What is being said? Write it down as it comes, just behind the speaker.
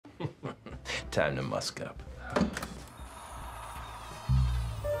Time to musk up.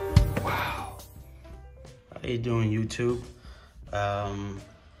 Wow. How you doing, YouTube?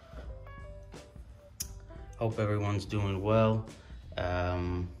 Hope everyone's doing well.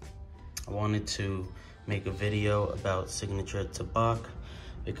 I wanted to make a video about Signature Tabac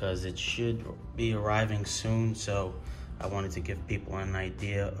because it should be arriving soon, so I wanted to give people an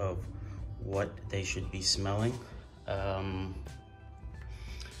idea of what they should be smelling.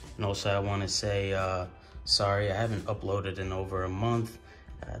 And also I want to say sorry, I haven't uploaded in over a month.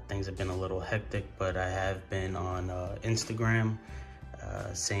 Things have been a little hectic, but I have been on Instagram,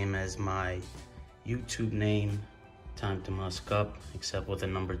 same as my YouTube name, Time to Musk Up, except with a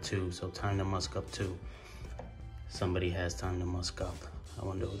number 2, so Time to Musk Up 2. Somebody has Time to Musk Up. I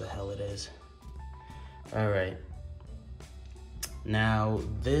wonder who the hell it is. All right. Now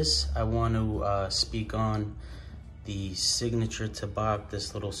this, I want to speak on the Signature Tabac.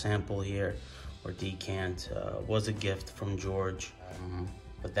 This little sample here, or decant, was a gift from George.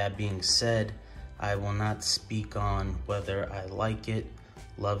 But that being said, I will not speak on whether I like it,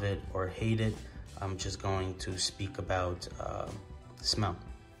 love it, or hate it. I'm just going to speak about smell.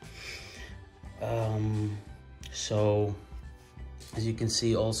 So, as you can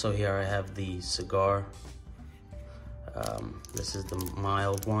see also here, I have the cigar. This is the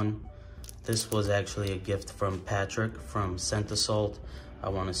mild one. This was actually a gift from Patrick from Scent Assault. I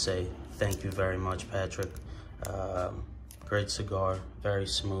want to say thank you very much, Patrick. Great cigar, very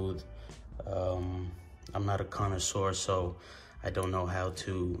smooth. I'm not a connoisseur, so I don't know how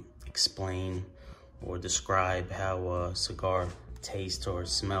to explain or describe how a cigar tastes or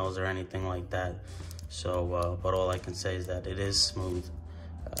smells or anything like that. So, but all I can say is that it is smooth.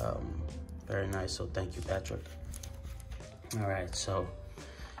 Very nice, so thank you, Patrick. All right, so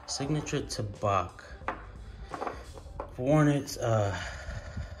Signature Tabac. I've worn it a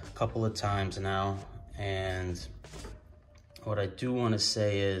couple of times now, and what I do want to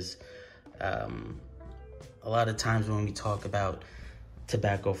say is a lot of times when we talk about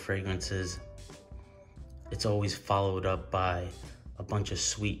tobacco fragrances, it's always followed up by a bunch of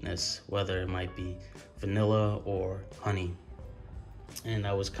sweetness, whether it might be vanilla or honey. And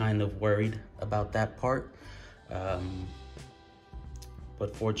I was kind of worried about that part.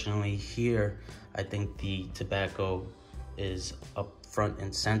 But fortunately here, I think the tobacco is up front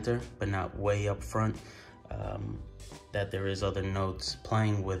and center, but not way up front. That there is other notes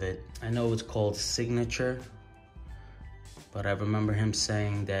playing with it. I know it's called Signature, but I remember him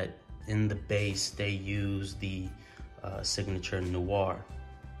saying that in the base they use the Signature Noir.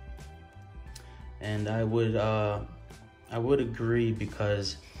 And I would agree,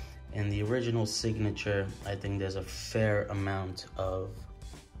 because in the original Signature, I think there's a fair amount of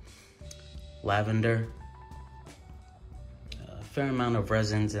lavender, a fair amount of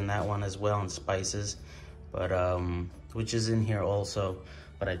resins in that one as well, and spices, but which is in here also.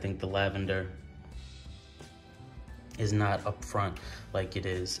 But I think the lavender is not up front like it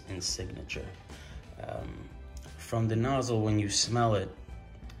is in Signature. From the nozzle, when you smell it,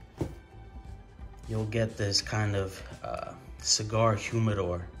 you'll get this kind of cigar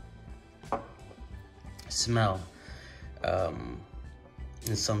humidor smell.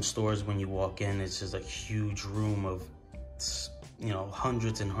 In some stores, when you walk in, it's just a huge room of, you know,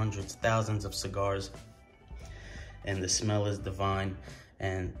 hundreds and hundreds, thousands of cigars, and the smell is divine.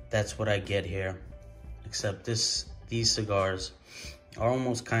 And that's what I get here, except these cigars are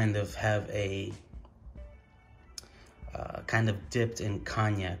almost kind of have a kind of dipped in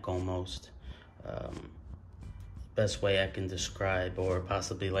cognac almost. Best way I can describe, or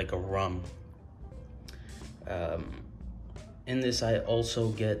possibly like a rum. In this, I also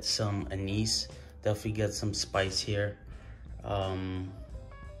get some anise, definitely get some spice here. I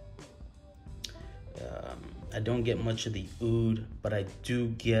don't get much of the oud, but I do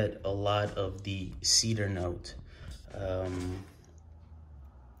get a lot of the cedar note.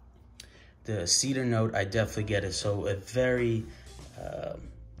 The cedar note, I definitely get it. So a very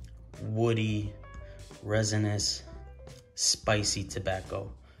woody, resinous, spicy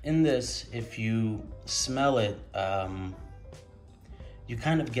tobacco. In this, if you smell it, you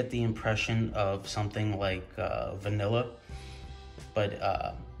kind of get the impression of something like vanilla, but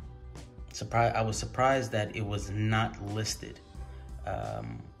I was surprised that it was not listed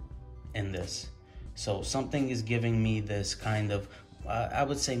in this. So something is giving me this kind of, I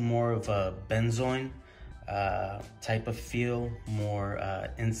would say more of a benzoin type of feel, more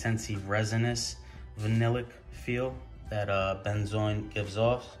incensey, resinous, vanillic feel that benzoin gives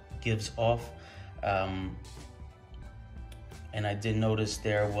off. And I did notice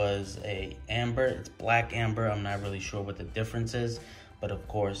there was a amber. It's black amber. I'm not really sure what the difference is, But of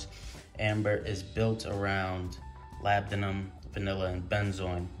course, amber is built around labdanum, vanilla, and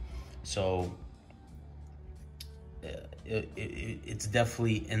benzoin. So it's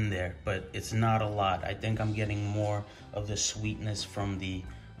definitely in there, but it's not a lot. I think I'm getting more of the sweetness from the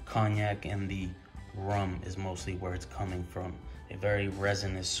cognac, and the rum is mostly where it's coming from. A very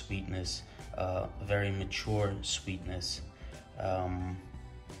resinous sweetness, very mature sweetness.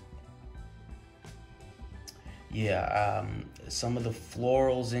 Some of the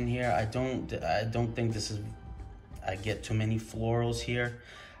florals in here, I don't think I get too many florals here.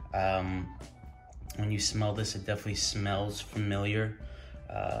 When you smell this, it definitely smells familiar.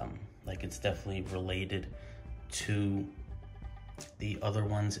 Like it's definitely related to the other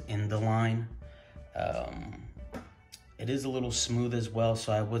ones in the line. It is a little smooth as well,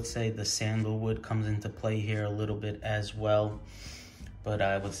 so I would say the sandalwood comes into play here a little bit as well, but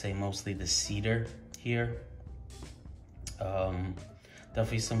I would say mostly the cedar here.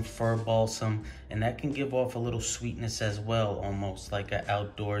 Definitely some fir balsam, and that can give off a little sweetness as well, almost like an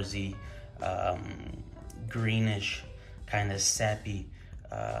outdoorsy, greenish, kind of sappy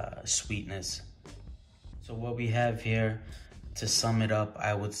sweetness. So what we have here, to sum it up,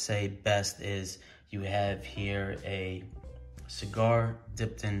 I would say best is you have here a cigar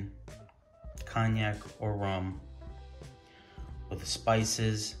dipped in cognac or rum with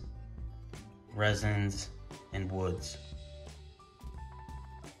spices, resins, and woods.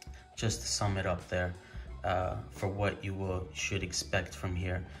 Just to sum it up there, for what you should expect from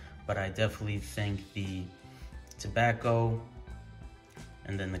here. But I definitely think the tobacco,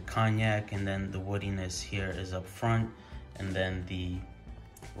 and then the cognac, and then the woodiness here is up front, and then the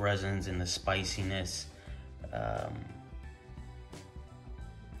resins and the spiciness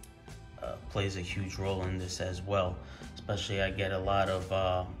plays a huge role in this as well. Especially, I get a lot of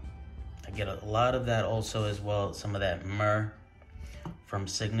that also as well. Some of that myrrh from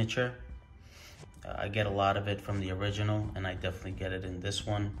Signature. I get a lot of it from the original, and I definitely get it in this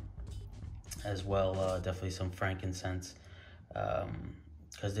one as well. Definitely some frankincense,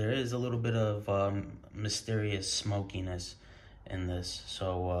 because there is a little bit of mysterious smokiness in this.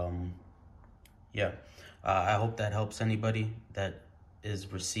 So I hope that helps anybody that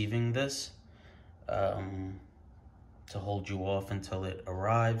is receiving this, to hold you off until it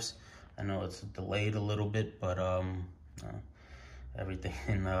arrives. I know it's delayed a little bit, but everything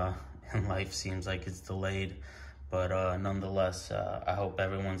in life seems like it's delayed. But nonetheless, I hope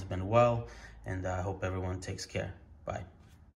everyone's been well, and I hope everyone takes care. Bye.